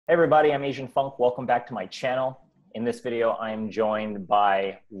Hey everybody, I'm Asian Funk. Welcome back to my channel. In this video, I'm joined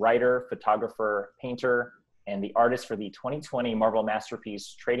by writer, photographer, painter, and the artist for the 2020 Marvel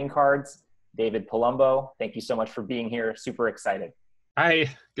Masterpiece trading cards, David Palumbo. Thank you so much for being here. Super excited. Hi,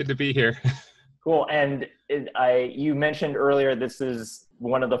 good to be here. Cool. And you mentioned earlier this is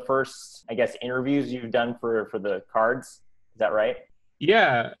one of the first, I guess, interviews you've done for the cards. Is that right?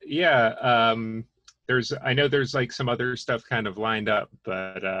 Yeah. I know there's like some other stuff kind of lined up,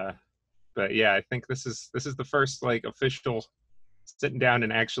 but yeah, I think this is the first like official sitting down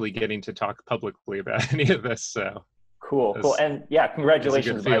and actually getting to talk publicly about any of this. So cool. And yeah,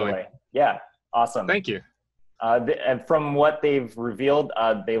 congratulations, by the way. Yeah, awesome. Thank you. And from what they've revealed,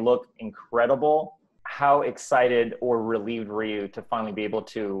 they look incredible. How excited or relieved were you to finally be able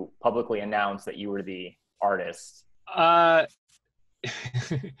to publicly announce that you were the artist?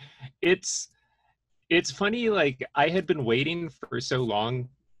 It's funny, like I had been waiting for so long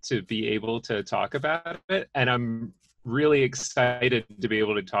to be able to talk about it, and I'm really excited to be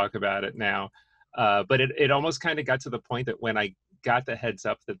able to talk about it now. But it almost kind of got to the point that when I got the heads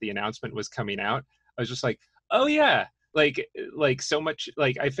up that the announcement was coming out, I was just like, oh yeah, like so much,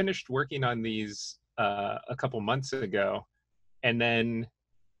 like I finished working on these a couple months ago, and then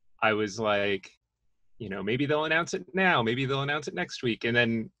I was like, you know, maybe they'll announce it now, maybe they'll announce it next week. And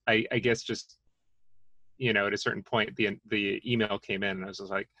then I guess just, you know, at a certain point, the email came in and I was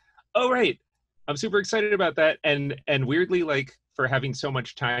just like, oh, right. I'm super excited about that. And weirdly, like for having so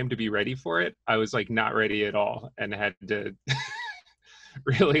much time to be ready for it, I was like not ready at all and had to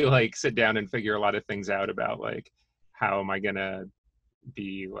really like sit down and figure a lot of things out about like, how am I gonna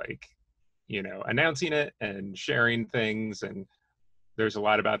be like, you know, announcing it and sharing things. And there's a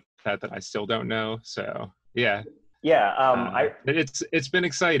lot about that I still don't know. So yeah. It's been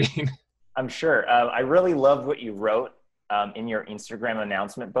exciting. I'm sure. I really loved what you wrote in your Instagram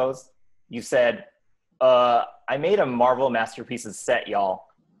announcement post. You said, I made a Marvel Masterpieces set, y'all.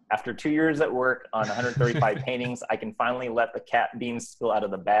 After 2 years at work on 135 paintings, I can finally let the cat beans spill out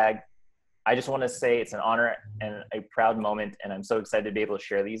of the bag. I just want to say it's an honor and a proud moment, and I'm so excited to be able to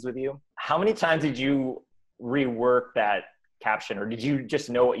share these with you. How many times did you rework that caption, or did you just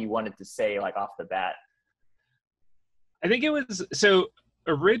know what you wanted to say like off the bat? I think it was, so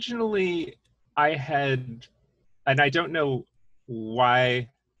originally I had, and I don't know why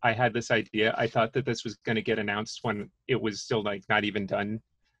I had this idea. I thought that this was going to get announced when it was still like not even done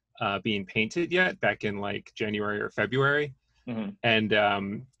being painted yet, back in like January or February. Mm-hmm.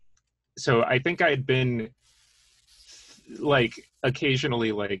 And so I think I had been like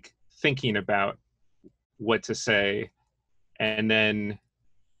occasionally like thinking about what to say and then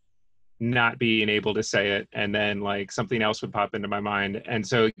not being able to say it, and then like something else would pop into my mind. And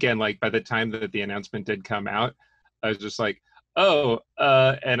so again, like by the time that the announcement did come out, I was just like, oh,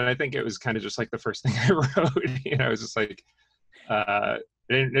 and I think it was kind of just like the first thing I wrote. You know, I was just like, I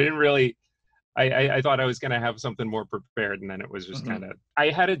didn't really, I thought I was going to have something more prepared, and then it was just kind of, I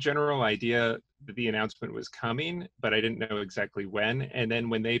had a general idea that the announcement was coming, but I didn't know exactly when. And then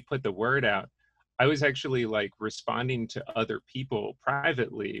when they put the word out, I was actually like responding to other people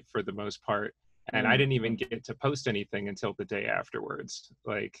privately for the most part. And I didn't even get to post anything until the day afterwards.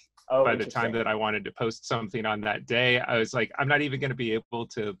 Like by the time that I wanted to post something on that day, I was like, I'm not even going to be able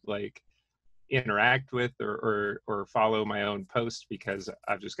to like interact with or follow my own post because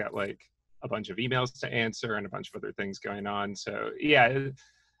I've just got like a bunch of emails to answer and a bunch of other things going on. So yeah,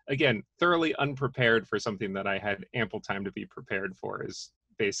 again, thoroughly unprepared for something that I had ample time to be prepared for is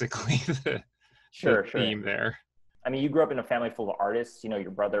basically the theme there. I mean, you grew up in a family full of artists, you know,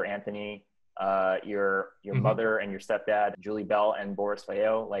 your brother, Anthony, your mother and your stepdad, Julie Bell and Boris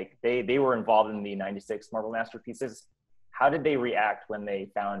Fayot, like they were involved in the 96 Marvel Masterpieces. How did they react when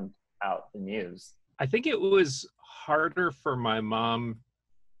they found out the news? I think it was harder for my mom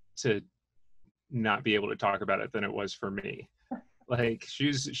to not be able to talk about it than it was for me. Like she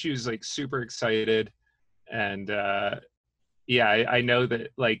was like super excited. And yeah, I know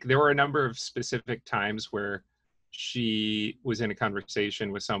that like there were a number of specific times where she was in a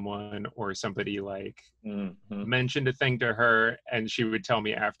conversation with someone or somebody like mentioned a thing to her, and she would tell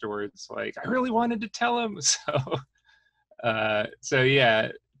me afterwards, like, I really wanted to tell him. So yeah,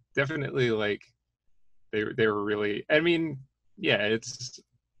 definitely like they were really, I mean, yeah, it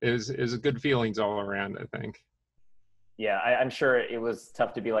was good feelings all around, I think. Yeah, I'm sure it was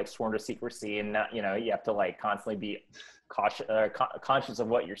tough to be like sworn to secrecy and not, you know, you have to like constantly be conscious of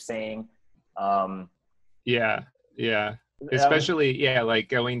what you're saying. Yeah. Especially, like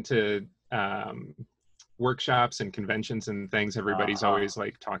going to workshops and conventions and things. Everybody's always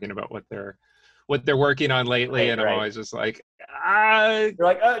like talking about what what they're working on lately, Right, and I'm right. always just like, You're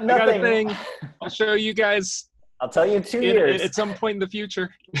like, I got a nothing. thing. I'll show you guys I'll tell you in 2 years. at some point in the future.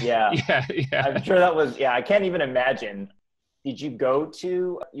 Yeah. Yeah, I'm yeah. sure that was, yeah, I can't even imagine. Did you go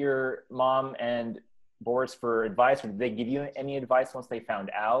to your mom and Boris for advice, or did they give you any advice once they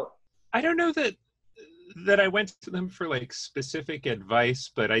found out? I don't know that I went to them for like specific advice,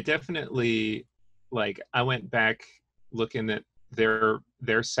 but I definitely like I went back looking at their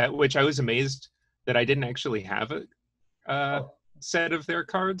set, which I was amazed that I didn't actually have a Oh. set of their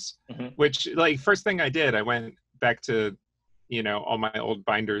cards. Hmm. Which like first thing I did, I went back to all my old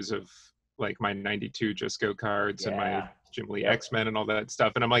binders of like my '92 Just Go cards and my Yeah. Jim Lee Yep. X-Men and all that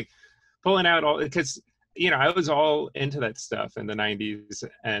stuff, and I'm like pulling out all because I was all into that stuff in the '90s,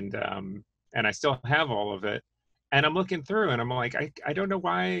 and I still have all of it. And I'm looking through and I'm like, I don't know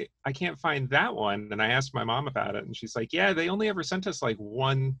why I can't find that one. And I asked my mom about it and she's like, yeah, they only ever sent us like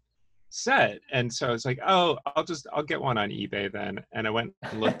one set. And so it's like, oh, I'll get one on eBay then. And I went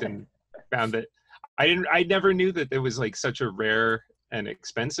and looked and found that I never knew that there was like such a rare and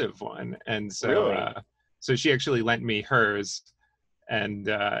expensive one. And so, Really? so she actually lent me hers. And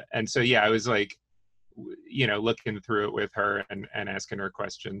so, yeah, I was like, looking through it with her and asking her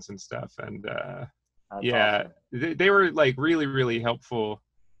questions and stuff. And, That's yeah, awesome. they were like really, really helpful.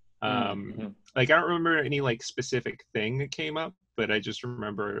 Mm-hmm. Like I don't remember any like specific thing that came up, but I just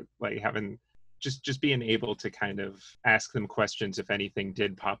remember like having just being able to kind of ask them questions if anything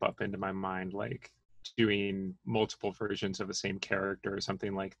did pop up into my mind, like doing multiple versions of the same character or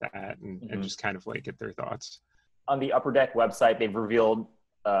something like that, and Mm-hmm. just kind of like get their thoughts. On the Upper Deck website, they've revealed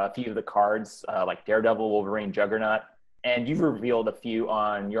a few of the cards, like Daredevil, Wolverine, Juggernaut, and you've revealed a few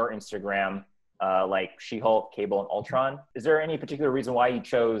on your Instagram, like She-Hulk, Cable, and Ultron. Is there any particular reason why you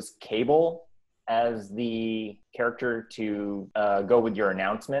chose Cable as the character to go with your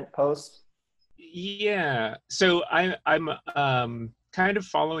announcement post? Yeah, so I'm kind of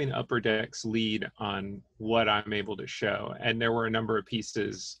following Upper Deck's lead on what I'm able to show, and there were a number of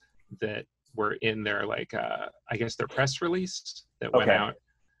pieces that were in their like I guess their press release that went Okay.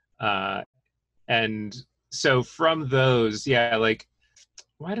 out, and so from those, yeah, like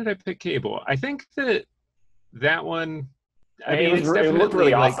why did I pick Cable? I think that one. I I mean, mean, it's it looked definitely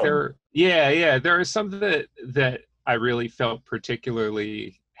really like awesome. yeah, there are some that I really felt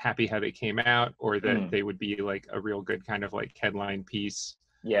particularly happy how they came out, or that Mm, they would be like a real good kind of like headline piece.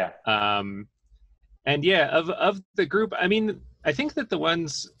 yeah. Um, and yeah, of the group, I mean, I think that the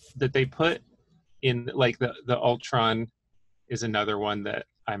ones that they put in, like the Ultron, is another one that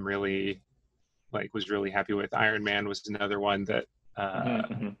I'm really like was really happy with. Iron Man was another one that Hmm.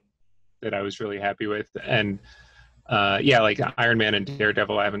 Hmm. that I was really happy with, and yeah, like Iron Man and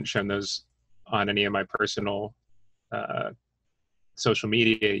Daredevil, I haven't shown those on any of my personal uh, social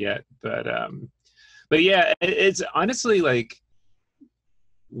media yet, but yeah, it's honestly like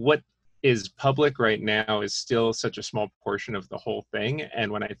what is public right now is still such a small portion of the whole thing.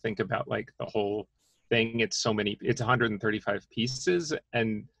 And when I think about like the whole thing, it's 135 pieces,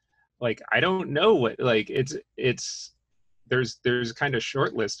 and like I don't know what like it's there's kind of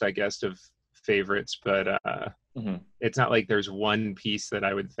short list, I guess, of favorites, but Hmm. it's not like there's one piece that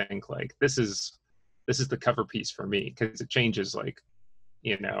I would think like this is the cover piece for me, because it changes. Like,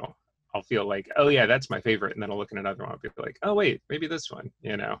 I'll feel like, oh yeah, that's my favorite, and then I'll look at another one, I'll be like, oh wait, maybe this one.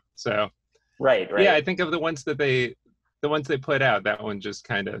 So Right, yeah, right. I think of the ones they put out, that one just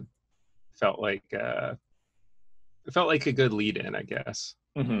kind of felt like it felt like a good lead in, I guess.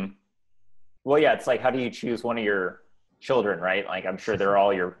 Hmm. Well, yeah, it's like, how do you choose one of your children, right? Like, I'm sure they're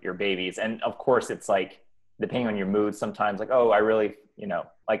all your babies. And of course, it's like, depending on your mood, sometimes like, oh, I really,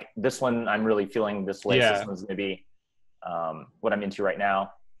 like this one, I'm really feeling this way. So this Yeah, one's going to be what I'm into right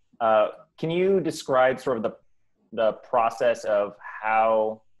now. Uh, can you describe sort of the process of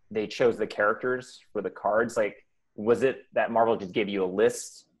how they chose the characters for the cards? Like, was it that Marvel just gave you a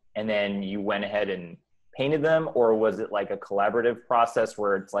list and then you went ahead and painted them, or was it like a collaborative process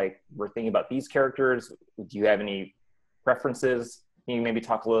where it's like, we're thinking about these characters? Do you have any preferences? Can you maybe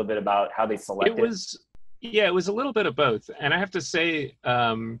talk a little bit about how they it selected? was yeah, it was a little bit of both, and I have to say,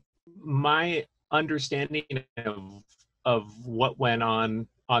 my understanding of what went on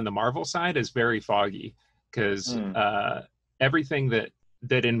the Marvel side is very foggy, because Mm, everything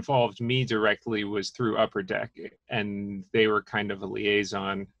that involved me directly was through Upper Deck, and they were kind of a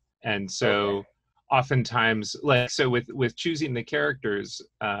liaison. And okay. so oftentimes, like, so with choosing the characters,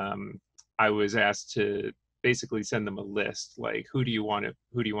 I was asked to basically send them a list, like, who do you want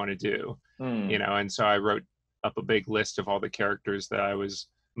to do, Mm, and so I wrote up a big list of all the characters that I was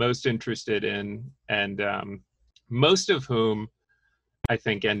most interested in, and most of whom I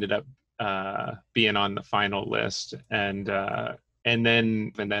think ended up being on the final list. And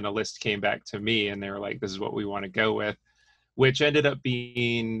then a list came back to me and they were like, this is what we want to go with, which ended up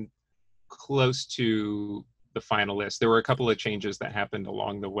being close to the final list. There were a couple of changes that happened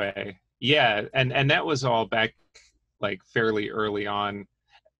along the way. Yeah, and that was all back like fairly early on.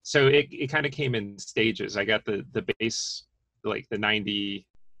 So it kind of came in stages. I got the base, like the 90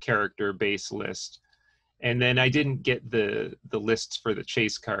 character base list. And then I didn't get the lists for the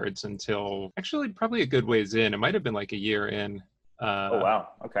chase cards until actually probably a good ways in. It might have been like a year in. Oh, wow.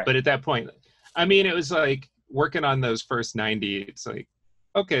 Okay. But at that point, I mean, it was like working on those first 90, it's like,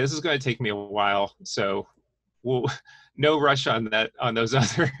 okay, this is going to take me a while. So no rush on those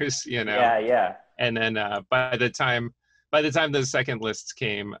others, you know? Yeah, yeah. And then by the time the second lists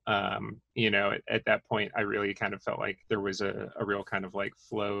came, you know, at that point, I really kind of felt like there was a real kind of like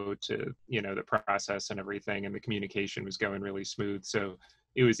flow to, you know, the process and everything, and the communication was going really smooth. So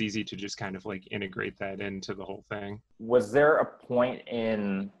it was easy to just kind of like integrate that into the whole thing. Was there a point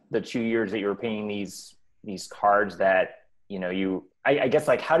in the 2 years that you were painting these cards that, you know, I guess,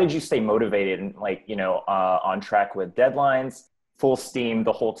 like, how did you stay motivated and, like, you know, on track with deadlines, full steam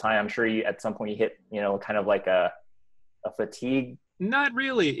the whole time? I'm sure you, at some point you hit, you know, kind of like a fatigue. Not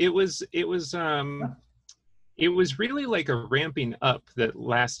really. It was really like a ramping up that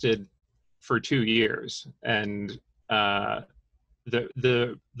lasted for 2 years. And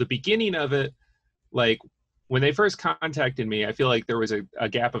the beginning of it, like when they first contacted me, I feel like there was a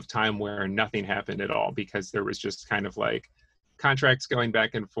gap of time where nothing happened at all, because there was just kind of like contracts going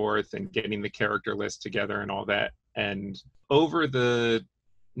back and forth and getting the character list together and all that. And over the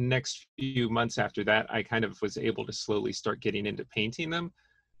next few months after that, I kind of was able to slowly start getting into painting them.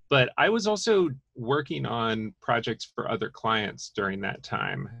 But I was also working on projects for other clients during that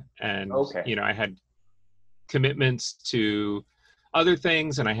time. And, you know, I had commitments to other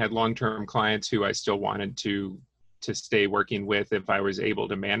things, and I had long-term clients who I still wanted to stay working with if I was able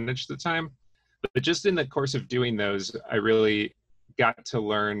to manage the time. But just in the course of doing those, I really got to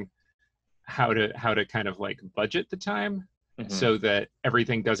learn how to kind of like budget the time, so that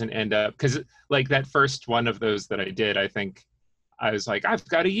everything doesn't end up, because like that first one of those that I did, I think I was like, I've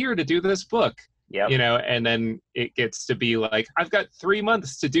got a year to do this book. Yep. You know, and then it gets to be like, I've got 3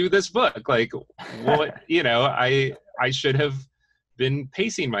 months to do this book. Like, what, you know, I should have been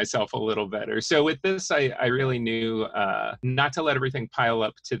pacing myself a little better. So with this, I really knew not to let everything pile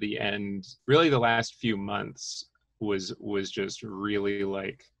up to the end. Really, the last few months was just really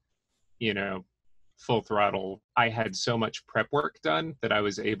like, you know, full throttle. I had so much prep work done that I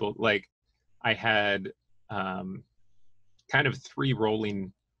was able, like, I had kind of 3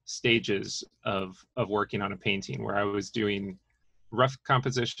 rolling stages of working on a painting, where I was doing rough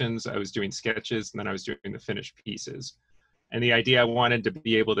compositions, I was doing sketches, and then I was doing the finished pieces. And the idea, I wanted to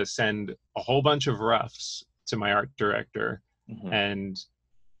be able to send a whole bunch of roughs to my art director, and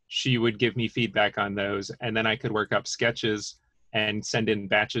she would give me feedback on those, and then I could work up sketches and send in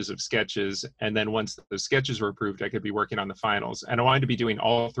batches of sketches. And then once the sketches were approved, I could be working on the finals. And I wanted to be doing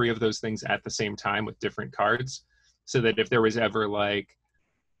all 3 of those things at the same time with different cards, so that if there was ever like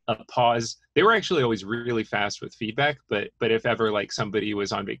a pause, they were actually always really fast with feedback, but if ever like somebody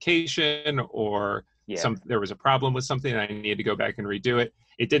was on vacation or there was a problem with something and I needed to go back and redo it,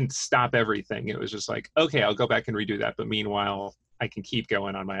 it didn't stop everything. It was just like, okay, I'll go back and redo that, but meanwhile I can keep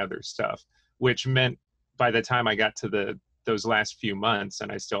going on my other stuff, which meant by the time I got to those last few months,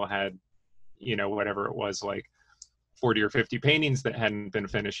 and I still had, you know, whatever it was, like 40 or 50 paintings that hadn't been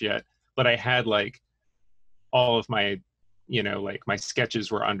finished yet, but I had like all of my, you know, like my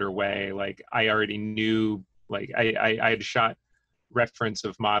sketches were underway. Like I already knew, like I had shot reference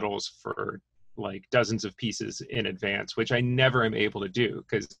of models for like dozens of pieces in advance, which I never am able to do,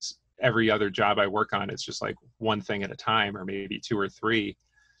 because every other job I work on, it's just like one thing at a time, or maybe 2 or 3.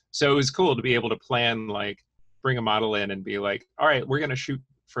 So it was cool to be able to plan, like bring a model in and be like, all right, we're going to shoot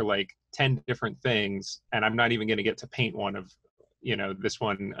for like 10 different things, and I'm not even going to get to paint one of, you know, this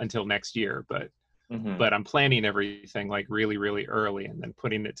one until next year, but I'm planning everything like really, really early, and then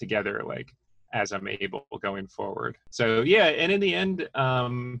putting it together like as I'm able going forward. So yeah, and in the end,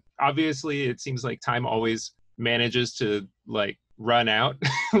 obviously it seems like time always manages to like run out.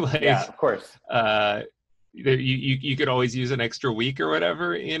 Like, yeah, of course. You could always use an extra week or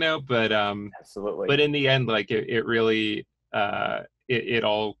whatever, you know, but absolutely. But in the end, like it really it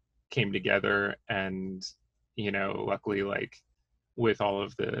all came together, and you know, luckily, like with all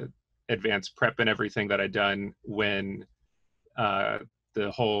of the advanced prep and everything that I'd done when the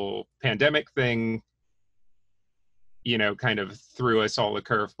whole pandemic thing, you know, kind of threw us all a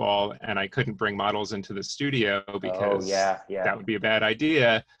curveball, and I couldn't bring models into the studio because that would be a bad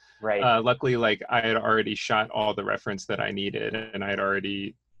idea. Right. Luckily, like I had already shot all the reference that I needed, and I had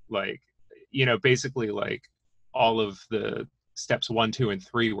already like, basically like all of the steps 1, 2, and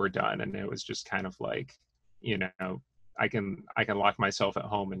 3 were done, and it was just kind of like, I can lock myself at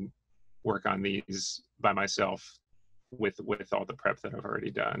home and work on these by myself with all the prep that I've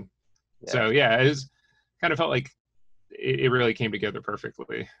already done. Yeah. So yeah, it was kind of felt like it really came together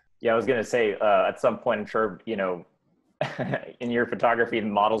perfectly. Yeah, I was gonna say at some point, I'm sure in your photography, the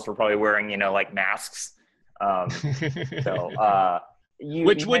models were probably wearing like masks. So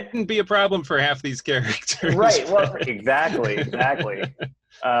Which wouldn't be a problem for half these characters. Right. Well, exactly.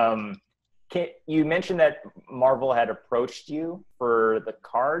 You mentioned that Marvel had approached you for the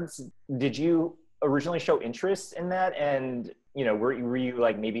cards. Did you originally show interest in that? And were you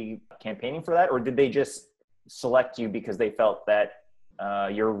like maybe campaigning for that, or did they just select you because they felt that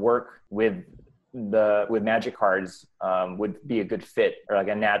your work with Magic cards would be a good fit, or like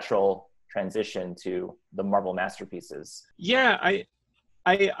a natural transition to the Marvel masterpieces? Yeah, I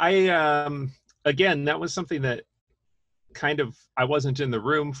again, that was something that kind of I wasn't in the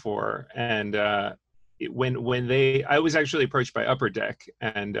room for, and when I was actually approached by UpperDeck,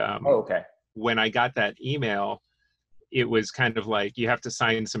 and Okay. when I got that email, it was kind of like, you have to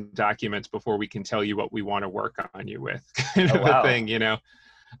sign some documents before we can tell you what we want to work on you with, kind of wow. a thing,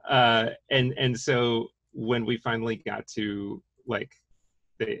 and so when we finally got to like,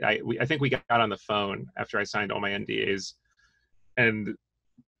 I think we got on the phone after I signed all my NDAs, and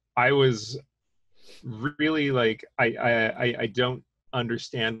I was really like, I don't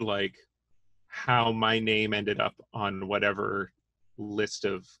understand like how my name ended up on whatever list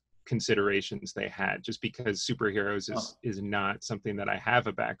of considerations they had, just because superheroes is not something that I have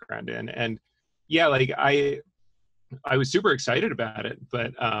a background in. And yeah, like I was super excited about it,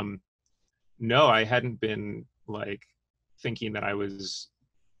 but no, I hadn't been like thinking that I was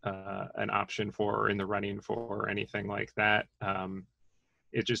an option for, or in the running for, or anything like that.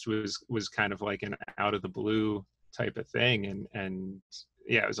 It just was kind of like an out of the blue type of thing, and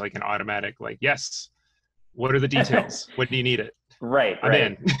yeah, it was like an automatic like, yes, what are the details? What do you need it? Right.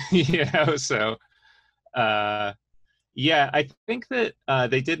 I'm in. So yeah, I think that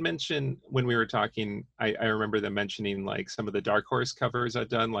they did mention when we were talking, I remember them mentioning like some of the Dark Horse covers I've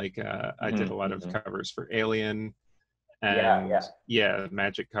done, like I did a lot of covers for Alien, and yeah,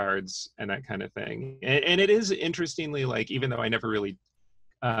 Magic cards and that kind of thing. And it is interestingly, like, even though I never really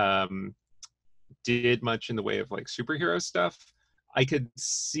did much in the way of like superhero stuff, I could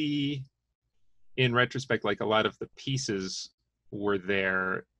see in retrospect like a lot of the pieces were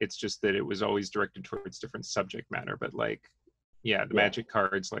there. It's just that it was always directed towards different subject matter. But like, yeah, the Magic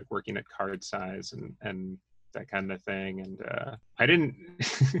cards, like working at card size and that kind of thing. And I didn't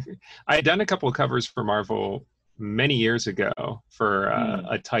I had done a couple of covers for Marvel many years ago for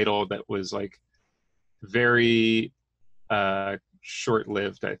a title that was like very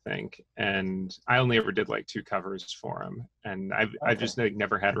short-lived, I think, and I only ever did like 2 covers for him, and I've just like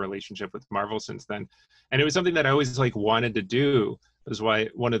never had a relationship with Marvel since then. And it was something that I always like wanted to do. It was why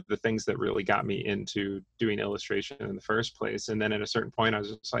one of the things that really got me into doing illustration in the first place. And then at a certain point I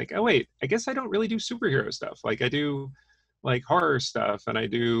was just like, oh wait, I guess I don't really do superhero stuff. Like I do like horror stuff, and I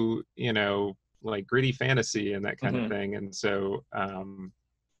do like gritty fantasy and that kind of thing. And so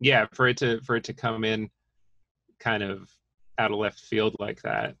yeah, for it to come in kind of out of left field like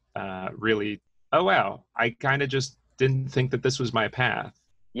that, really, oh wow, I kind of just didn't think that this was my path.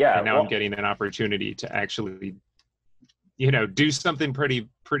 Yeah. And now I'm getting an opportunity to actually do something pretty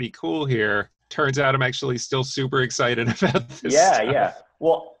cool here. Turns out I'm actually still super excited about this stuff. Yeah.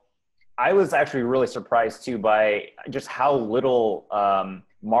 Well, I was actually really surprised too by just how little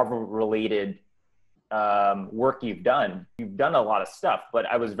Marvel related work you've done. You've done a lot of stuff, but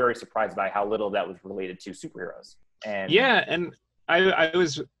I was very surprised by how little that was related to superheroes. And yeah, and I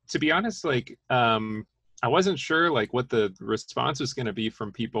was, to be honest, like I wasn't sure like what the response was going to be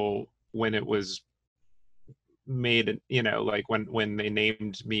from people when it was made, like when they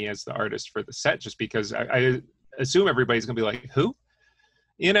named me as the artist for the set, just because I assume everybody's gonna be like, who,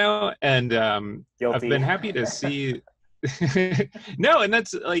 and I've been happy to see no, and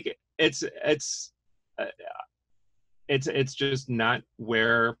that's like it's just not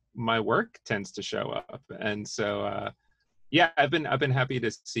where my work tends to show up. And so yeah, I've been happy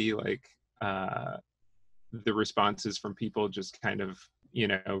to see like the responses from people just kind of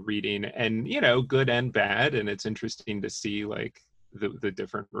reading, and good and bad, and it's interesting to see like the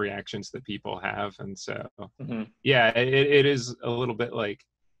different reactions that people have. And so yeah, it is a little bit like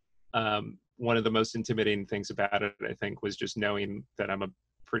one of the most intimidating things about it, I think, was just knowing that I'm a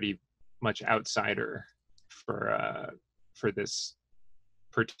pretty much outsider for this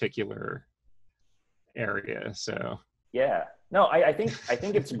particular area. So Yeah. No, I think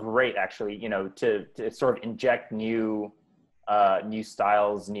it's great actually, you know, to sort of inject new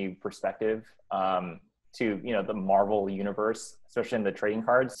styles, new perspective to, you know, the Marvel universe, especially in the trading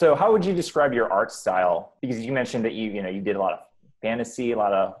cards. So how would you describe your art style? Because you mentioned that you know, you did a lot of fantasy, a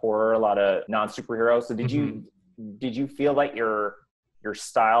lot of horror, a lot of non-superhero. So did you feel like your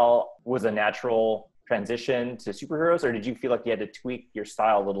style was a natural transition to superheroes, or did you feel like you had to tweak your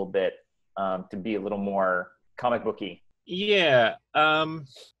style a little bit to be a little more comic booky? yeah,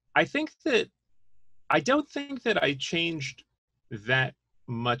 I think that I don't think that I changed that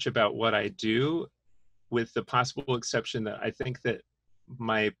much about what I do, with the possible exception that I think that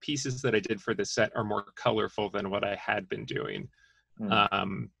my pieces that I did for the set are more colorful than what I had been doing. Mm.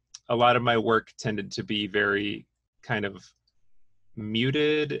 Um, a lot of my work tended to be very kind of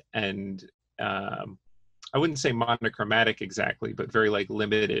muted and I wouldn't say monochromatic exactly, but very like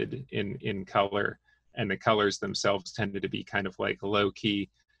limited in color. And the colors themselves tended to be kind of like low key.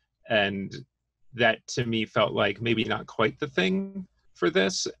 And that to me felt like maybe not quite the thing for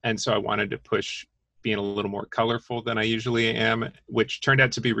this. And so I wanted to push being a little more colorful than I usually am, which turned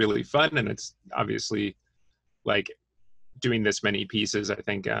out to be really fun. And it's obviously like doing this many pieces, I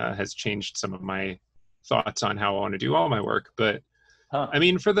think has changed some of my thoughts on how I want to do all my work. But Huh. I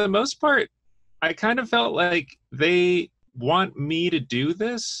mean, for the most part, I kind of felt like they want me to do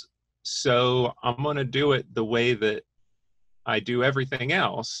this. So I'm going to do it the way that I do everything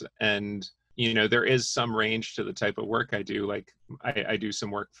else. And, you know, there is some range to the type of work I do. Like I do some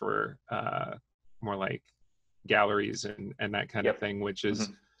work for more like galleries and that kind of Yep. thing, which is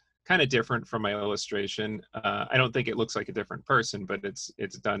Hmm. kind of different from my illustration. I don't think it looks like a different person, but it's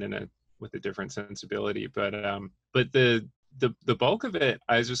done in a with a different sensibility. But the bulk of it,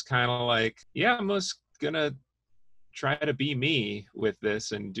 I was just kind of like, yeah, I'm just gonna try to be me with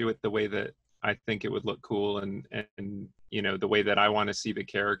this and do it the way that I think it would look cool and you know the way that I want to see the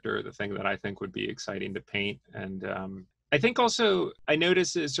character, the thing that I think would be exciting to paint. And I think also I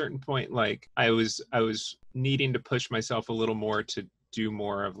noticed at a certain point like I was needing to push myself a little more to do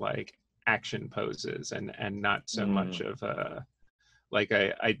more of like action poses and not so much Mm. of like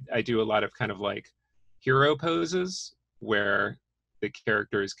I do a lot of kind of like hero poses where the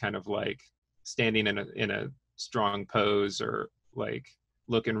character is kind of like standing in a strong pose or like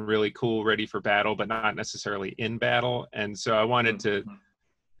looking really cool, ready for battle, but not necessarily in battle. And so I wanted to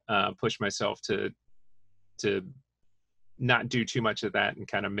Mm. push myself to not do too much of that and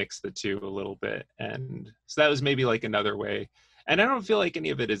kind of mix the two a little bit. And so that was maybe like another way. And I don't feel like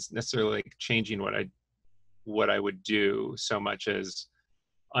any of it is necessarily like changing what I would do so much as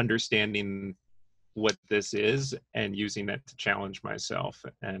understanding what this is and using that to challenge myself.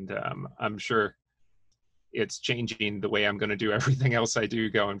 And I'm sure it's changing the way I'm going to do everything else I do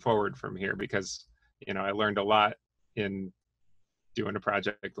going forward from here because, you know, I learned a lot in doing a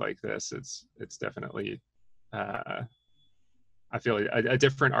project like this. It's definitely, I feel a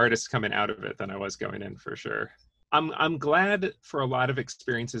different artist coming out of it than I was going in for sure. I'm glad for a lot of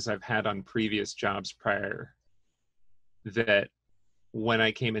experiences I've had on previous jobs prior that when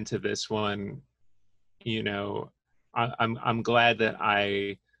I came into this one, you know, I'm glad that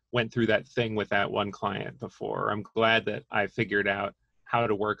I went through that thing with that one client before. I'm glad that I figured out how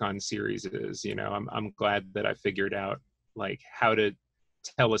to work on series. You know, I'm glad that I figured out like how to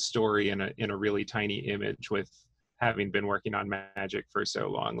tell a story in a really tiny image with having been working on magic for so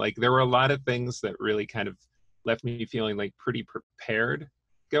long. Like there were a lot of things that really kind of left me feeling like pretty prepared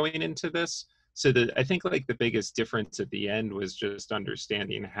going into this. So that I think like the biggest difference at the end was just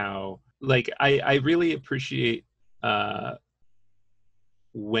understanding how like I really appreciate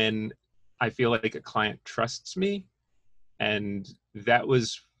when I feel like a client trusts me, and that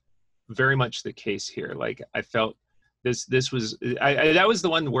was very much the case here. Like I felt this was I that was the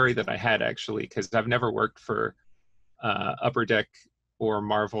one worry that I had actually because I've never worked for UpperDeck or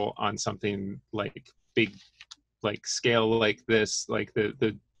Marvel on something like big like scale like this. Like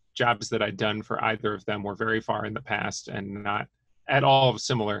the jobs that I'd done for either of them were very far in the past and not at all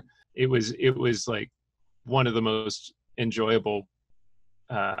similar. It was like one of the most enjoyable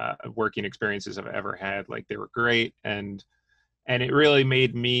working experiences I've ever had. Like they were great, and it really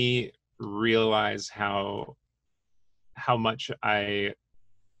made me realize how much I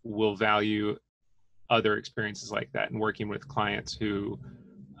will value other experiences like that and working with clients who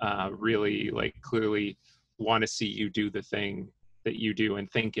really like clearly want to see you do the thing that you do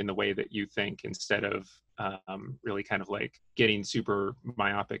and think in the way that you think instead of really kind of like getting super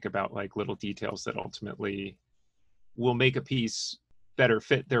myopic about like little details that ultimately will make a piece better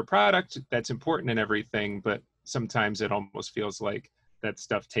fit their product. That's important and everything, but sometimes it almost feels like that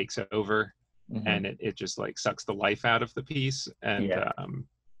stuff takes over, Mm-hmm. and it just like sucks the life out of the piece. And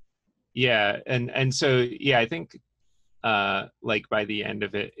Yeah. and so yeah, I think like by the end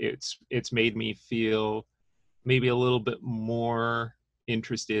of it, it's made me feel maybe a little bit more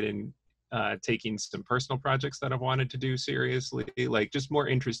interested in taking some personal projects that I've wanted to do seriously, like just more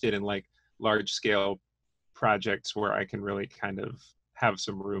interested in like large scale projects where I can really kind of have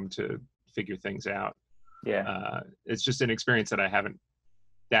some room to figure things out. Yeah. It's just an experience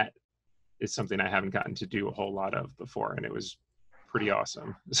that is something I haven't gotten to do a whole lot of before, and it was pretty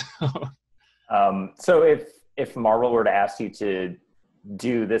awesome. So if Marvel were to ask you to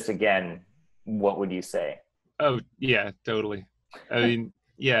do this again, what would you say? Oh yeah, totally. I mean,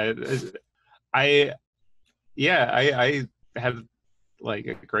 yeah, I I had like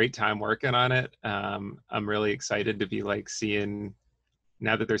a great time working on it. I'm really excited to be like seeing,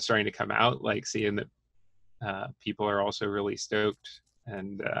 now that they're starting to come out, like seeing that people are also really stoked,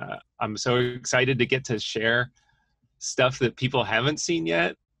 and I'm so excited to get to share stuff that people haven't seen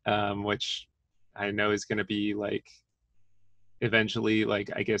yet, which I know is going to be like eventually, like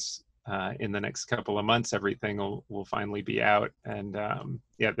I guess in the next couple of months, everything will finally be out. And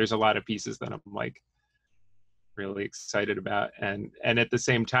yeah, there's a lot of pieces that I'm like really excited about. And at the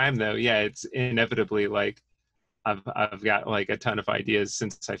same time though, yeah, it's inevitably like I've got like a ton of ideas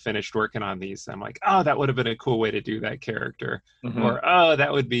since I finished working on these. I'm like, oh, that would have been a cool way to do that character. Mm-hmm. Or oh,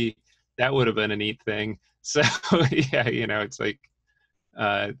 that would have been a neat thing. So yeah, you know, it's like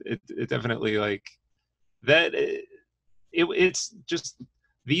it definitely like that. It's just,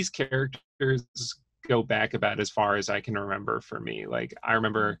 these characters go back about as far as I can remember for me. Like I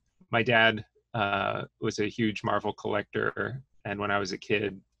remember my dad was a huge Marvel collector, and when I was a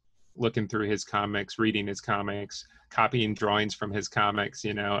kid, looking through his comics, reading his comics, copying drawings from his comics,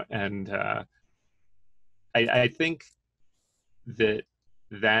 you know, and I think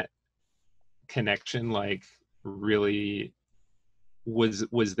that connection like really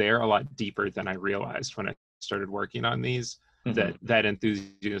was there a lot deeper than I realized when I started working on these. Mm-hmm. That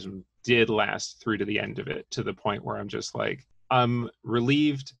enthusiasm did last through to the end of it, to the point where I'm just like, I'm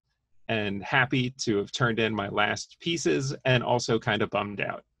relieved and happy to have turned in my last pieces, and also kind of bummed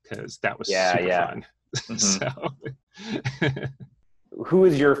out because that was super fun. Mm-hmm. So Who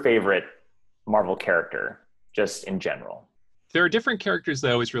is your favorite Marvel character, just in general? there are different characters that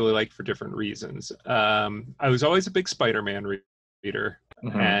I always really liked for different reasons. I was always a big Spider-Man reader,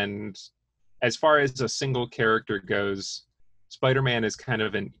 Mm-hmm. and as far as a single character goes, Spider-Man is kind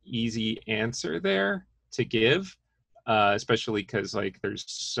of an easy answer there to give, especially because like there's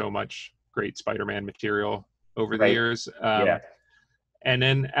so much great Spider-Man material over the years. Yeah. And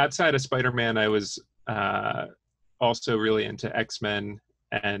then outside of Spider-Man, I was also really into X-Men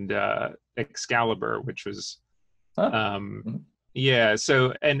and Excalibur, which was yeah.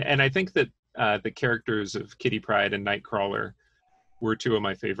 So and I think that the characters of Kitty Pryde and Nightcrawler were two of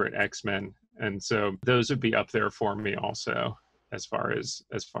my favorite X-Men, and so those would be up there for me also as far as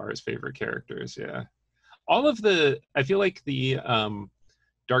favorite characters. Yeah, all of I feel like the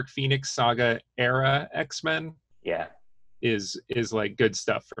Dark Phoenix saga era X-Men is like good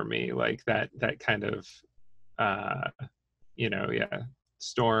stuff for me, like that kind of you know, yeah,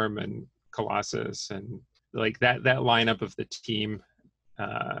 Storm and Colossus, and like that lineup of the team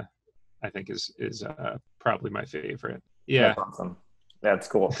I think is probably my favorite. Yeah, That's awesome. That's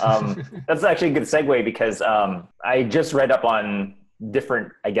cool. That's actually a good segue, because I just read up on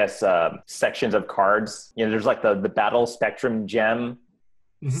different, I guess, sections of cards. You know, there's like the Battle Spectrum Gem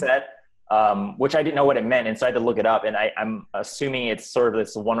set, which I didn't know what it meant, and so I had to look it up. And I'm assuming it's sort of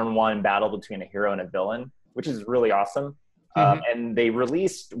this one-on-one battle between a hero and a villain, which is really awesome. And they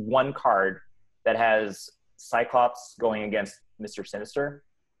released one card that has Cyclops going against Mr. Sinister,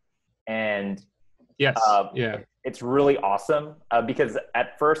 and it's really awesome, because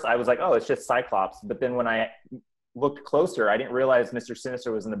at first I was like, oh, it's just Cyclops. But then when I looked closer, I didn't realize Mr.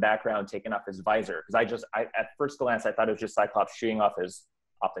 Sinister was in the background taking off his visor. Because at first glance, I thought it was just Cyclops shooting off his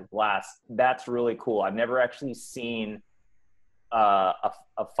optic blast. That's really cool. I've never actually seen a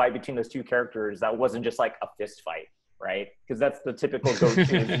fight between those two characters that wasn't just like a fist fight, right? Because that's the typical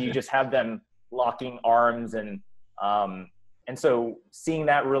go-to. You just have them locking arms, and so seeing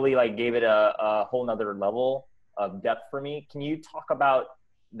that really like gave it a whole nother level of depth for me. Can you talk about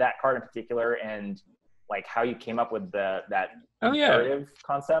that card in particular, and like how you came up with that narrative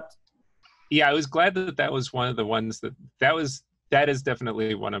concept? Yeah, I was glad that was one of the ones that is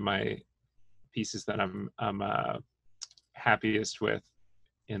definitely one of my pieces that I'm happiest with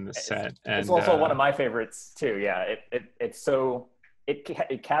in the set. And it's also one of my favorites too. Yeah,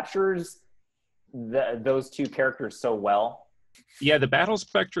 it captures those two characters so well. Yeah, the battle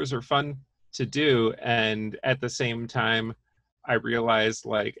spectras are fun to do, and at the same time, I realized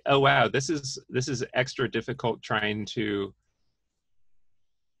like, oh wow, this is extra difficult trying to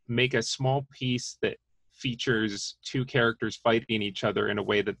make a small piece that features two characters fighting each other in a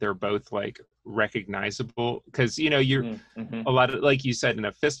way that they're both like recognizable, because you know you're Mm-hmm. a lot of, like you said, in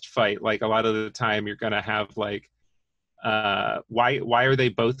a fist fight, like a lot of the time you're gonna have like why are they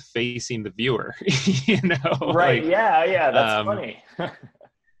both facing the viewer? You know, Right. like Yeah. That's um funny.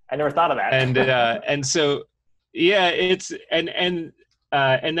 I never thought of that. and so yeah, it's and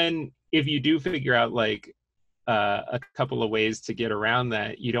then if you do figure out like a couple of ways to get around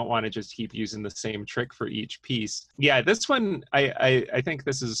that, you don't want to just keep using the same trick for each piece. Yeah, this one I think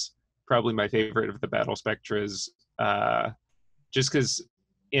this is probably my favorite of the battle spectras, just because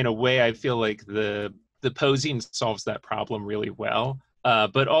in a way I feel like the posing solves that problem really well,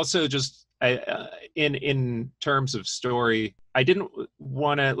 but also just in terms of story, I didn't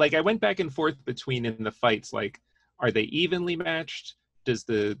want to, like, I went back and forth between in the fights, like, are they evenly matched? Does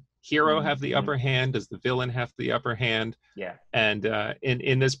the hero have the Mm-hmm. upper hand? Does the villain have the upper hand? Yeah. And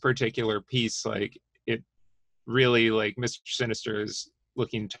in this particular piece, like, it really, like, Mr. Sinister is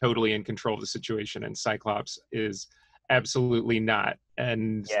looking totally in control of the situation, and Cyclops is absolutely not.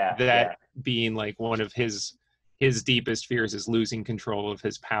 And Yeah. that Yeah. being like one of his deepest fears is losing control of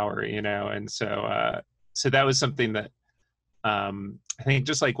his power, you know. And so that was something that I think,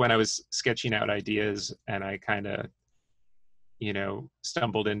 just like when I was sketching out ideas and I kind of, you know,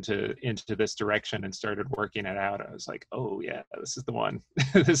 stumbled into this direction and started working it out, I was like, oh yeah, this is the one.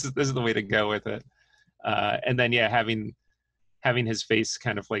 This is the way to go with it. And then yeah, having his face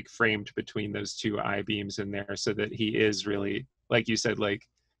kind of like framed between those two eye beams in there, so that he is really, like you said, like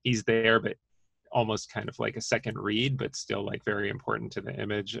he's there but almost kind of like a second read, but still like very important to the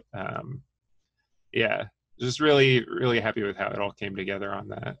image. Yeah, just really, really happy with how it all came together on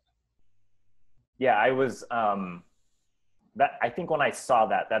that. Yeah. I was, that, I think when I saw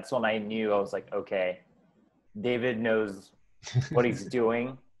that, that's when I knew. I was like, okay, David knows what he's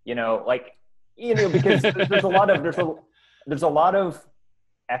doing, you know, like, you know, because there's a lot of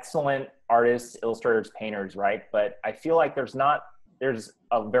excellent artists, illustrators, painters, right? But I feel like there's a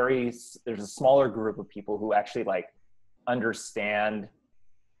smaller group of people who actually like understand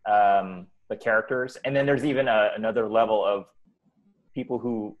the characters. And then there's even another level of people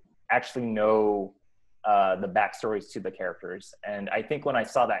who actually know the backstories to the characters. And I think when I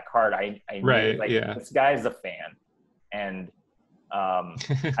saw that card, I knew, Right, like, yeah. this guy is a fan. And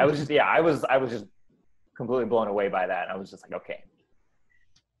I was just completely blown away by that. I was just like, okay,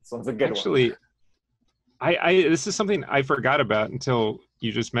 this one's a good Actually, one. I this is something I forgot about until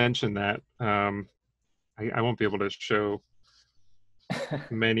you just mentioned that. I won't be able to show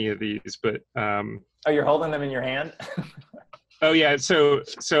many of these, but Oh, you're holding them in your hand? oh yeah, so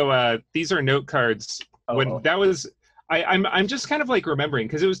these are note cards. When that was, I'm just kind of like remembering,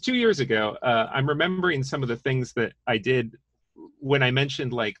 because it was 2 years ago. I'm remembering some of the things that I did when I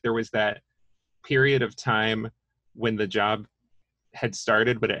mentioned, like, there was that period of time when the job had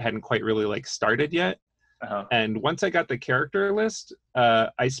started, but it hadn't quite really like started yet. Uh-huh. And once I got the character list,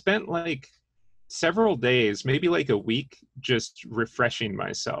 I spent like several days, maybe like a week, just refreshing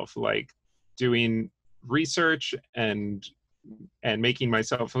myself, like doing research and making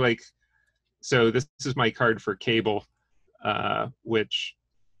myself like, so this is my card for Cable, which,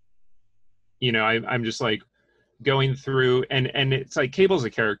 you know, I'm just like going through, and it's like Cable's a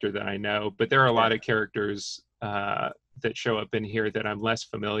character that I know, but there are a lot of characters that show up in here that I'm less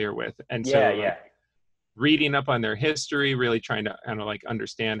familiar with. And so like, reading up on their history, really trying to kind of like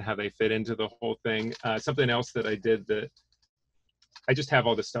understand how they fit into the whole thing. Something else that I did, that I just have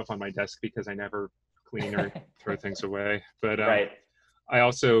all this stuff on my desk because I never clean or throw things away. But I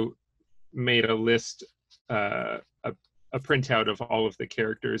also made a list, a printout of all of the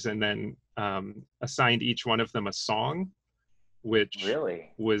characters, and then assigned each one of them a song, which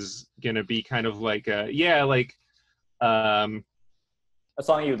was going to be kind of like a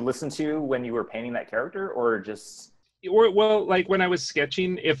song you would listen to when you were painting that character, or just, or well, like when I was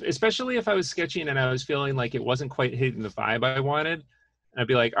sketching, especially if I was sketching and I was feeling like it wasn't quite hitting the vibe I wanted, I'd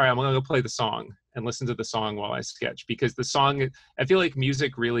be like, all right, I'm gonna go play the song and listen to the song while I sketch, because the song, I feel like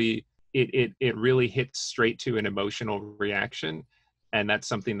music really, it really hits straight to an emotional reaction, and that's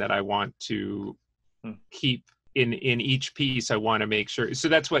something that I want to keep in each piece. I want to make sure, so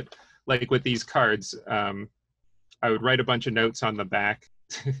that's what, like with these cards, I would write a bunch of notes on the back.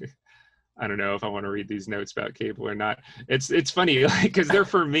 I don't know if I want to read these notes about Cable or not. It's funny, like, because they're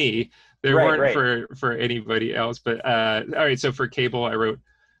for me. They weren't for anybody else. But all right, so for Cable, I wrote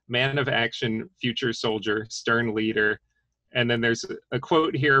man of action, future soldier, stern leader, And then there's a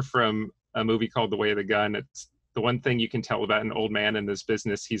quote here from a movie called The Way of the Gun. It's the one thing you can tell about an old man in this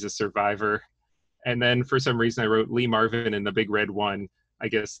business, he's a survivor. And then for some reason I wrote Lee Marvin in The Big Red One. I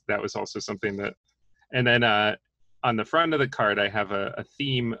guess that was also something that, and then on the front of the card, I have a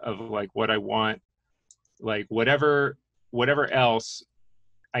theme of like what I want, like whatever else,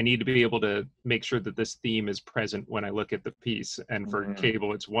 I need to be able to make sure that this theme is present when I look at the piece. And for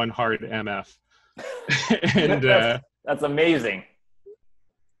Cable, it's one hard MF. And that's amazing.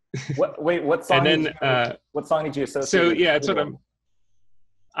 What song? And then what song did you associate? So yeah, that's what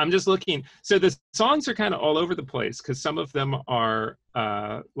I'm just looking. So the songs are kind of all over the place because some of them are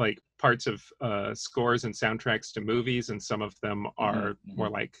like parts of scores and soundtracks to movies, and some of them are more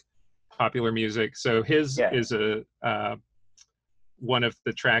like popular music. So his is a one of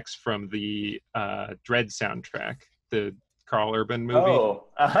the tracks from the Dread soundtrack, the Carl Urban movie. Oh,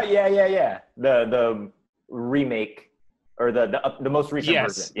 yeah. The remake or the most recent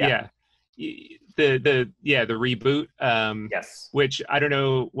version. Yeah. The reboot. Yes. Which I don't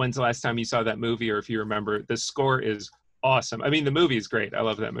know when's the last time you saw that movie or if you remember. The score is awesome. I mean, the movie is great. I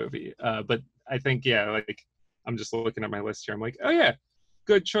love that movie. But I think like I'm just looking at my list here. I'm like, oh yeah,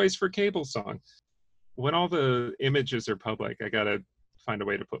 good choice for Cable song. When all the images are public, I gotta find a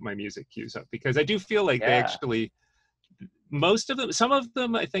way to put my music cues up because I do feel like they actually, most of them, some of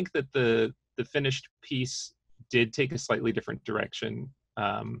them, I think that the finished piece did take a slightly different direction.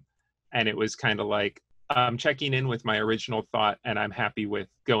 And it was kind of like, I'm checking in with my original thought and I'm happy with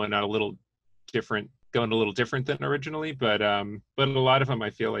going a little different than originally. But a lot of them, I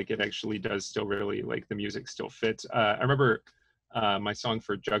feel like it actually does still really, like the music still fits. I remember my song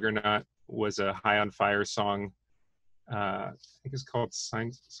for Juggernaut was a High on Fire song. I think it's called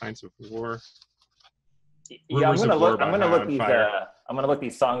Signs of War. Yeah, I'm gonna look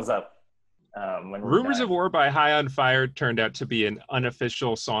these songs up. Rumors of War by High on Fire turned out to be an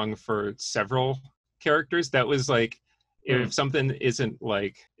unofficial song for several characters. That was like, if something isn't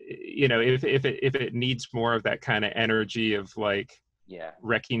like, if it needs more of that kind of energy of like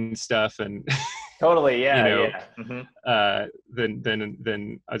wrecking stuff and totally then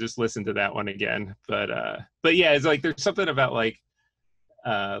I'll just listen to that one again. But yeah, it's like there's something about like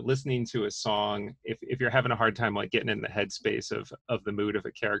listening to a song, if you're having a hard time like getting in the headspace of the mood of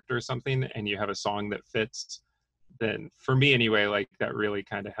a character or something, and you have a song that fits, then for me anyway, like that really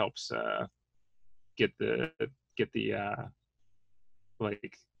kind of helps get to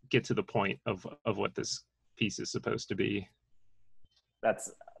the point of what this piece is supposed to be.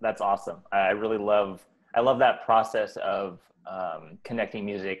 That's awesome. I love that process of connecting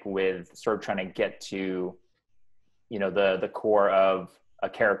music with sort of trying to get to the core of a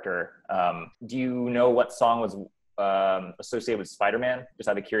character. Do you know what song was associated with Spider-Man, just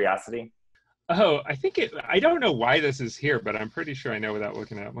out of curiosity? Oh, I don't know why this is here, but I'm pretty sure I know without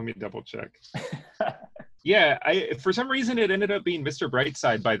looking at it. Let me double check. Yeah, for some reason it ended up being Mr.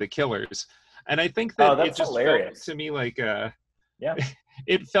 Brightside by The Killers. And I think that it just felt to me like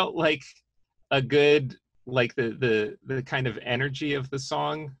it felt like a good, like the kind of energy of the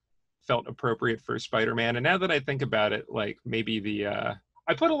song felt appropriate for Spider-Man. And now that I think about it, like maybe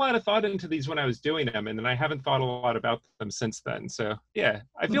I put a lot of thought into these when I was doing them, and then I haven't thought a lot about them since then. So yeah,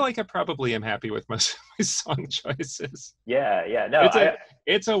 I feel like I probably am happy with most of my song choices. Yeah. No,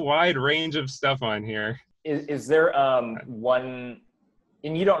 it's a wide range of stuff on here. Is there one,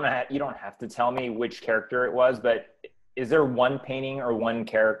 and you don't have to tell me which character it was, but is there one painting or one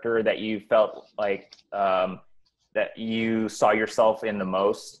character that you felt like that you saw yourself in the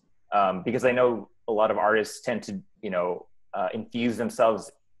most? Because I know a lot of artists tend to, infuse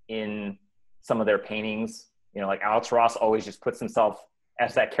themselves in some of their paintings. Like Alex Ross always just puts himself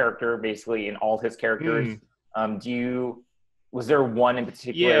as that character basically in all his characters. Was there one in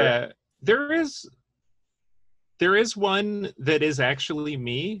particular? Yeah, there is one that is actually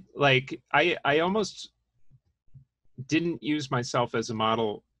me. Like I almost didn't use myself as a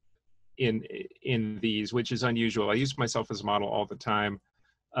model in these, which is unusual. I use myself as a model all the time.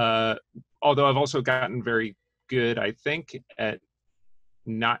 Although I've also gotten very good, I think, at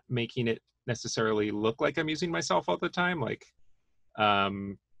not making it necessarily look like I'm using myself all the time. Like,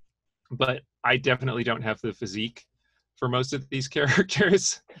 but I definitely don't have the physique for most of these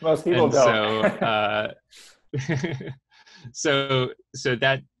characters. Most people don't. So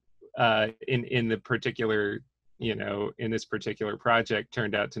that in the particular, in this particular project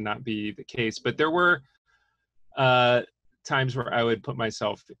turned out to not be the case. But there were times where I would put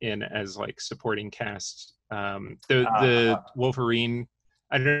myself in as like supporting cast. The Wolverine,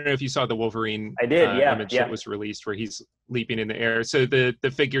 I don't know if you saw the Wolverine image that was released where he's leaping in the air. So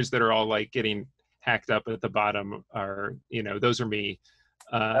the figures that are all like getting hacked up at the bottom are, those are me.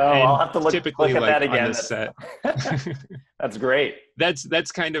 Oh, I'll And have to look typically at that like on again. this set, That's great.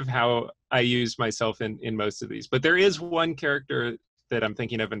 that's kind of how I use myself in most of these. But there is one character that I'm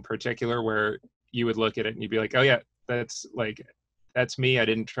thinking of in particular where you would look at it and you'd be like, oh yeah, that's me. I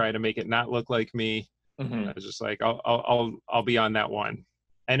didn't try to make it not look like me. Mm-hmm. I was just like, I'll be on that one.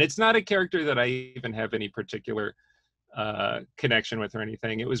 And it's not a character that I even have any particular connection with or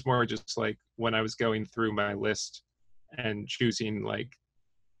anything. It was more just like when I was going through my list and choosing like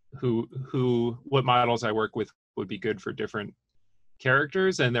what models I work with would be good for different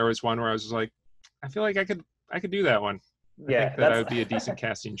characters. And there was one where I was just like, I feel like I could do that one. I think that I would be a decent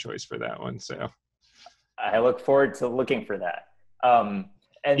casting choice for that one. So I look forward to looking for that.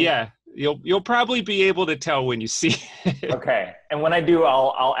 And yeah, you'll probably be able to tell when you see it. Okay. And when I do,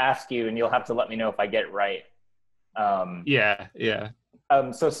 I'll ask you, and you'll have to let me know if I get it right. Yeah.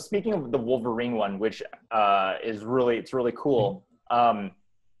 So speaking of the Wolverine one, which is really cool.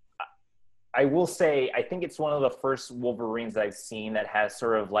 I will say, I think it's one of the first Wolverines that I've seen that has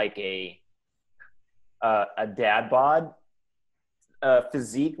sort of like a dad bod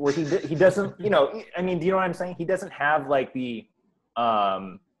physique, where he doesn't, I mean, do you know what I'm saying? He doesn't have like the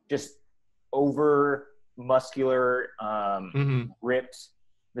just over muscular ripped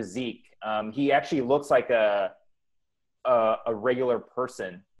physique. He actually looks like a regular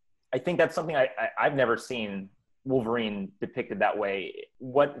person. I think that's something I've never seen Wolverine depicted that way.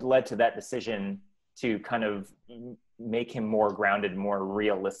 What led to that decision to kind of make him more grounded, more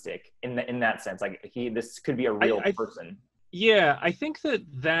realistic in that sense? Like this could be a real person. Yeah, I think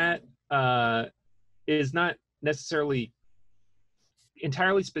that is not necessarily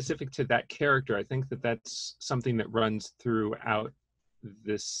entirely specific to that character. I think that's something that runs throughout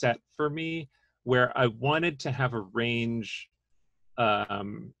the set for me, where I wanted to have a range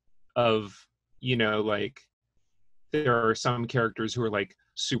of, like there are some characters who are like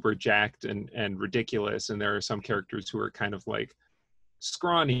super jacked and ridiculous, and there are some characters who are kind of like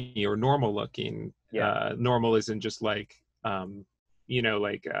scrawny or normal looking. Normal isn't just like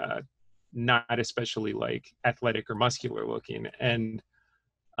not especially like athletic or muscular looking, and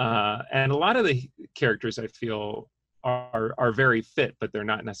a lot of the characters I feel are very fit, but they're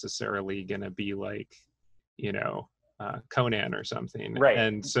not necessarily going to be like Conan or something, right?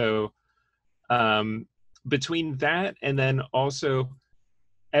 And so between that and then also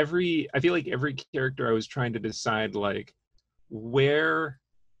I feel like every character I was trying to decide like where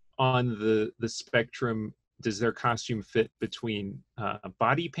on the spectrum does their costume fit between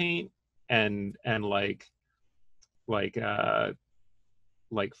body paint and like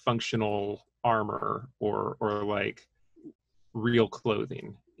functional armor or like real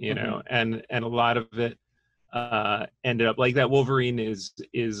clothing, and a lot of it ended up like that. Wolverine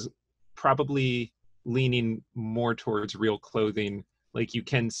is probably leaning more towards real clothing. Like you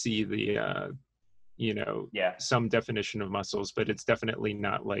can see the some definition of muscles, but it's definitely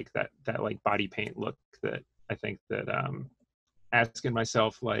not like that like body paint look that I think that asking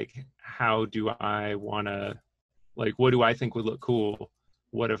myself like, how do I want to, like, what do I think would look cool?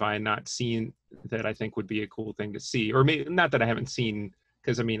 What have I not seen that I think would be a cool thing to see? Or maybe not that I haven't seen,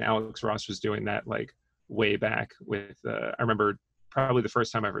 because I mean, Alex Ross was doing that like way back with, I remember probably the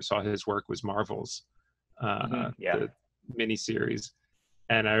first time I ever saw his work was Marvel's, the miniseries.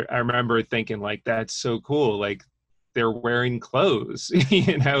 And I remember thinking like, that's so cool. Like they're wearing clothes,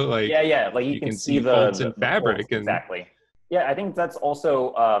 like, like you can see the folds in fabric. Folds, exactly. Yeah. I think that's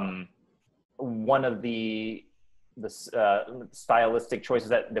also one of the stylistic choices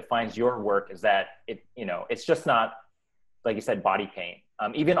that defines your work, is that it's just not, like you said, body paint.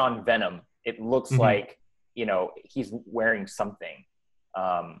 Even on Venom, it looks like, he's wearing something.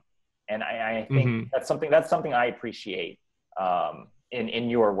 And I think that's something I appreciate in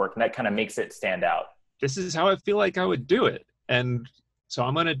your work, and that kind of makes it stand out. This is how I feel like I would do it. And so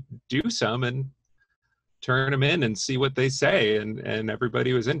I'm going to do some and turn them in and see what they say. And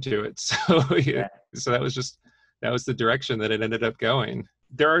everybody was into it. So, so that was the direction that it ended up going.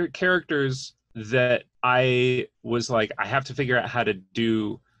 There are characters that I was like, I have to figure out how to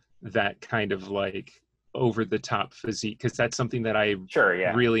do that kind of like over the top physique, because that's something that I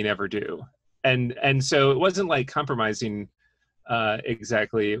really never do. And so it wasn't like compromising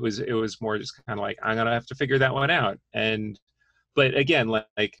exactly. It was more just kind of like, I'm gonna have to figure that one out. But again,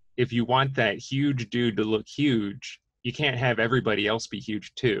 like if you want that huge dude to look huge, you can't have everybody else be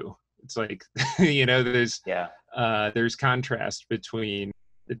huge too. It's like, there's contrast between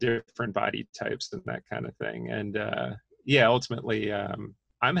the different body types and that kind of thing. And ultimately,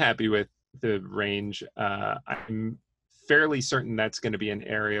 I'm happy with the range. I'm fairly certain that's going to be an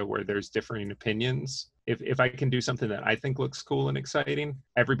area where there's differing opinions. If I can do something that I think looks cool and exciting,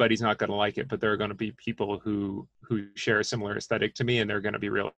 everybody's not going to like it, but there are going to be people who share a similar aesthetic to me, and they're going to be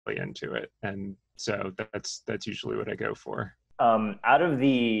really into it. And so that's usually what I go for. Out of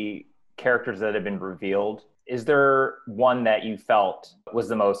the characters that have been revealed, is there one that you felt was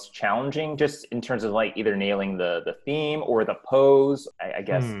the most challenging, just in terms of like either nailing the theme or the pose, I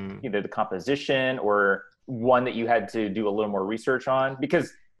guess, either the composition, or one that you had to do a little more research on?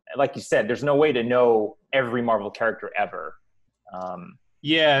 Because like you said, there's no way to know every Marvel character ever.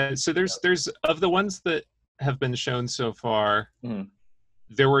 Yeah, so there's of the ones that have been shown so far,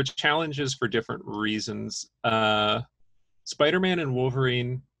 there were challenges for different reasons. Spider-Man and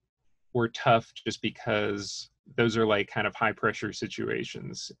Wolverine were tough just because those are like kind of high pressure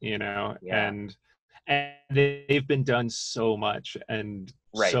situations, you know, and they've been done so much and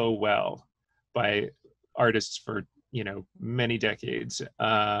so well by artists for, you know, many decades.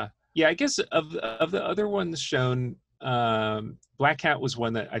 Yeah, I guess of the other ones shown, Black Cat was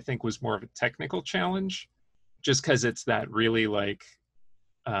one that I think was more of a technical challenge, just because it's that really like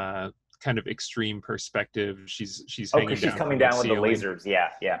kind of extreme perspective. She's hanging she's down coming from down with the lasers.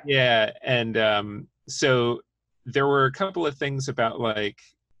 Yeah. And so there were a couple of things about like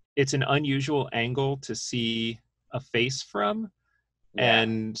it's an unusual angle to see a face from,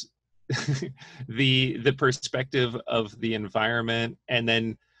 and the perspective of the environment, and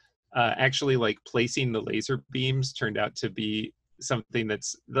then actually like placing the laser beams turned out to be something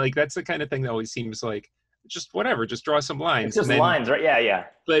that's like, that's the kind of thing that always seems like just whatever, just draw some lines. It's just lines, right? Yeah.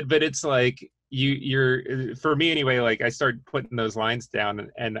 But it's like you're for me anyway, like I started putting those lines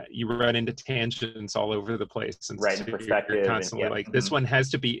down, and you run into tangents all over the place, and right, so perspective, you're constantly like, this one has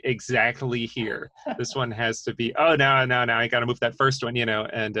to be exactly here. This one has to be, oh no, I gotta move that first one, you know.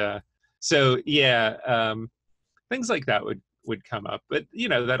 And so things like that would come up, but you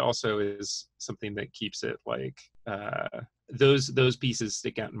know, that also is something that keeps it like those pieces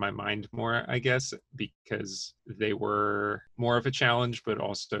stick out in my mind more, I guess, because they were more of a challenge, but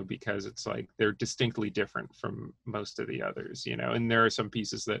also because it's like they're distinctly different from most of the others, you know. And there are some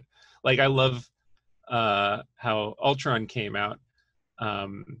pieces that, like, I love how Ultron came out,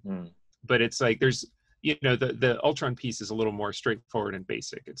 but it's like there's, you know, the Ultron piece is a little more straightforward and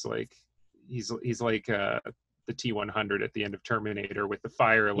basic. It's like he's like the T-100 at the end of Terminator with the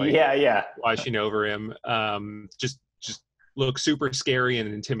fire like washing over him. Just looks super scary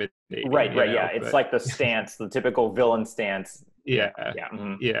and intimidating. Right. Yeah, it's like the stance, the typical villain stance. So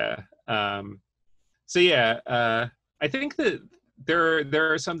I think that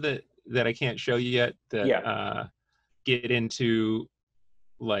there are some that I can't show you yet that get into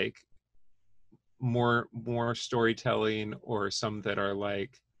like more storytelling, or some that are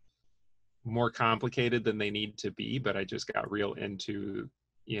like more complicated than they need to be, but I just got real into,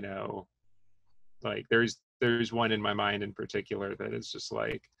 you know, like there's one in my mind in particular that is just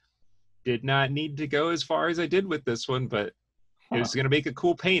like, did not need to go as far as I did with this one, but it was going to make a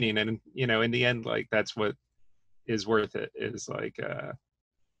cool painting. And, you know, in the end, like that's what is worth it, is like,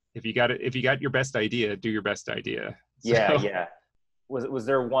 if you got your best idea, do your best idea. So, Was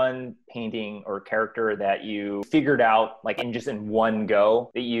there one painting or character that you figured out like in one go,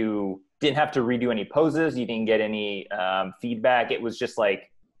 that you didn't have to redo any poses, you didn't get any feedback? It was just like,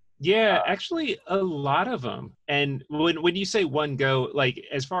 actually a lot of them. And when you say one go, like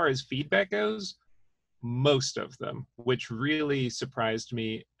as far as feedback goes, most of them, which really surprised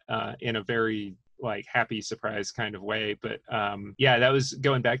me in a very like happy surprise kind of way. But that was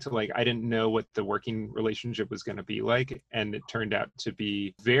going back to like, I didn't know what the working relationship was going to be like, and it turned out to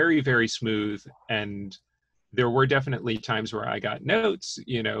be very, very smooth. And there were definitely times where I got notes,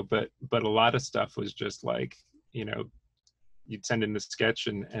 you know, but a lot of stuff was just like, you know, you'd send in the sketch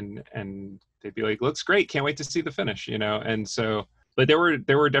and they'd be like, looks great, can't wait to see the finish, you know. And so, but there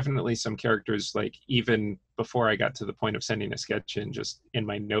were definitely some characters, like even before I got to the point of sending a sketch in, just in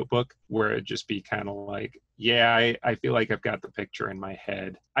my notebook, where it'd just be kind of like, I feel like I've got the picture in my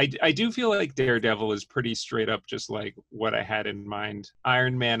head. I do feel like Daredevil is pretty straight up just like what I had in mind.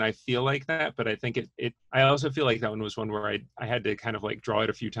 Iron Man, I feel like that, but I think I also feel like that one was one where I had to kind of like draw it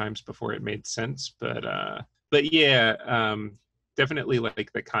a few times before it made sense. But definitely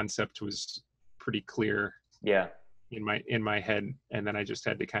like the concept was pretty clear in my head, and then I just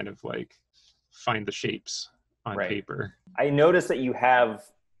had to kind of like find the shapes on paper. I noticed that you have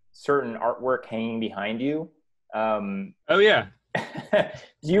certain artwork hanging behind you. Oh yeah. Do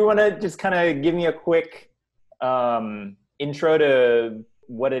you want to just kind of give me a quick intro to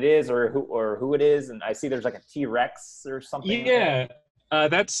what it is, or who it is? And I see there's like a T-Rex or something.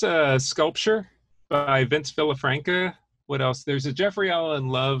 That's a sculpture by Vince Villafranca, what else? There's a Jeffrey Allen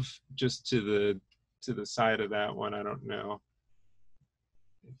Love just to the side of that one. I don't know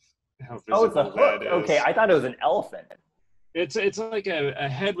how Oh, it's a visible hook. that Okay, is. I thought it was an elephant. It's like a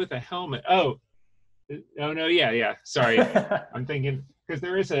head with a helmet. Oh no, yeah. Sorry, I'm thinking because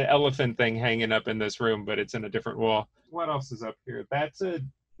there is an elephant thing hanging up in this room, but it's in a different wall. What else is up here? That's a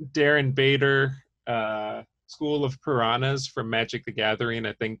Darren Bader School of Piranhas from Magic the Gathering.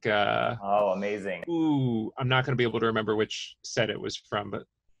 I think. Oh, amazing. Ooh, I'm not going to be able to remember which set it was from, but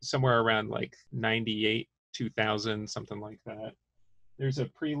somewhere around like 98, 2000, something like that. There's a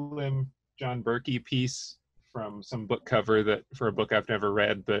prelim John Berkey piece from some book cover that for a book I've never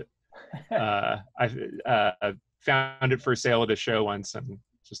read, but I found it for sale at a show once and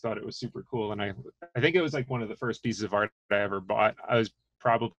just thought it was super cool. And I think it was like one of the first pieces of art I ever bought. I was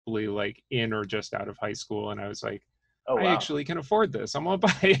probably like in or just out of high school, and I was like, Oh, I wow. actually can afford this. I'm gonna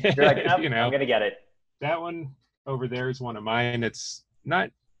buy it. You're like, You I'm know, going to get it. that one over there is one of mine. It's not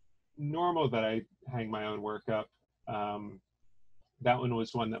normal that I hang my own work up. That one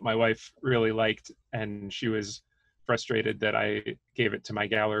was one that my wife really liked, and she was frustrated that I gave it to my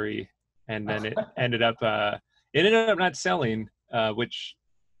gallery, and then it ended up not selling, which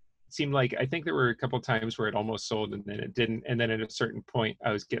seemed like I think there were a couple times where it almost sold and then it didn't. And then at a certain point,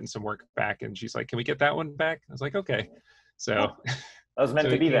 I was getting some work back, and she's like, "Can we get that one back?" I was like, "Okay." So That was meant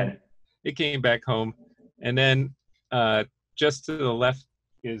so to be then. it came back home, and then just to the left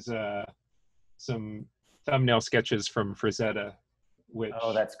is some thumbnail sketches from Frazetta, which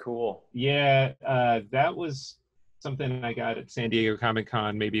Oh, that's cool. yeah, that was something I got at San Diego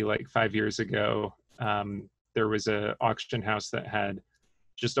Comic-Con maybe like 5 years ago. There was a auction house that had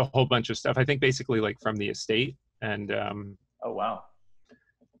just a whole bunch of stuff. I think basically like from the estate, and Oh, wow.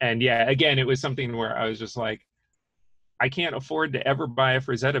 yeah, again, it was something where I was just like, I can't afford to ever buy a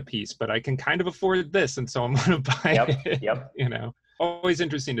Frazetta piece, but I can kind of afford this, and so I'm going to buy it. Yep. You know, always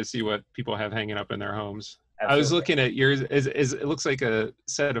interesting to see what people have hanging up in their homes. I was Absolutely. looking at yours. It looks like a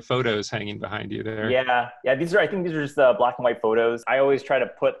set of photos hanging behind you there. Yeah. I think these are just black and white photos. I always try to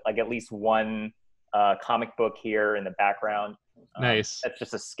put like at least one comic book here in the background. Nice. That's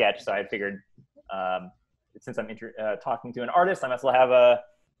just a sketch. So I figured since I'm talking to an artist, I might as well have a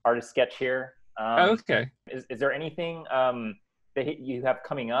artist sketch here. Okay. Is there anything that you have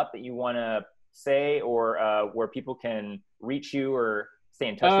coming up that you want to say, or where people can reach you or stay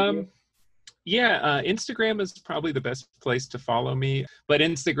in touch with you? Yeah, Instagram is probably the best place to follow me, but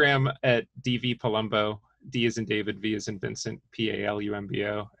Instagram at DV Palumbo. D as in David, V as in Vincent,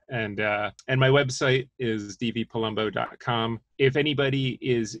 Palumbo, and my website is dvpalumbo.com. If anybody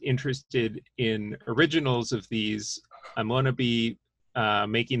is interested in originals of these, I'm going to be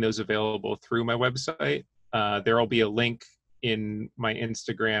making those available through my website. There will be a link in my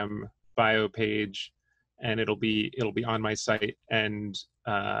Instagram bio page, and it'll be on my site, and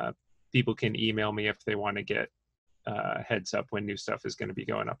people can email me if they want to get heads up when new stuff is going to be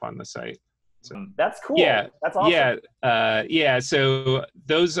going up on the site. So That's cool. yeah, that's awesome. yeah. So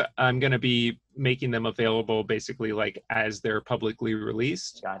those, I'm going to be making them available basically like as they're publicly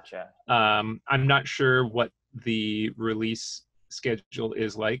released. Gotcha. I'm not sure what the release schedule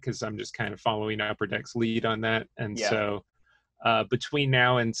is like, because I'm just kind of following UpperDeck's lead on that. And so between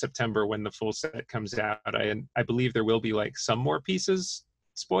now and September, when the full set comes out, I believe there will be like some more pieces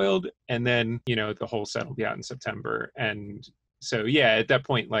spoiled, and then the whole set will be out in September. And so at that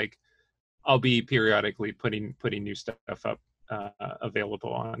point, like, I'll be periodically putting new stuff up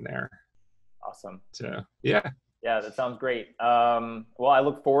available on there. Awesome. So yeah, that sounds great. Well, I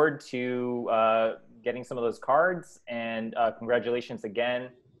look forward to getting some of those cards, and congratulations again.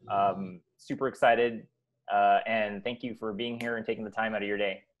 Super excited, and thank you for being here and taking the time out of your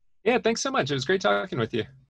day. Yeah, thanks so much. It was great talking with you.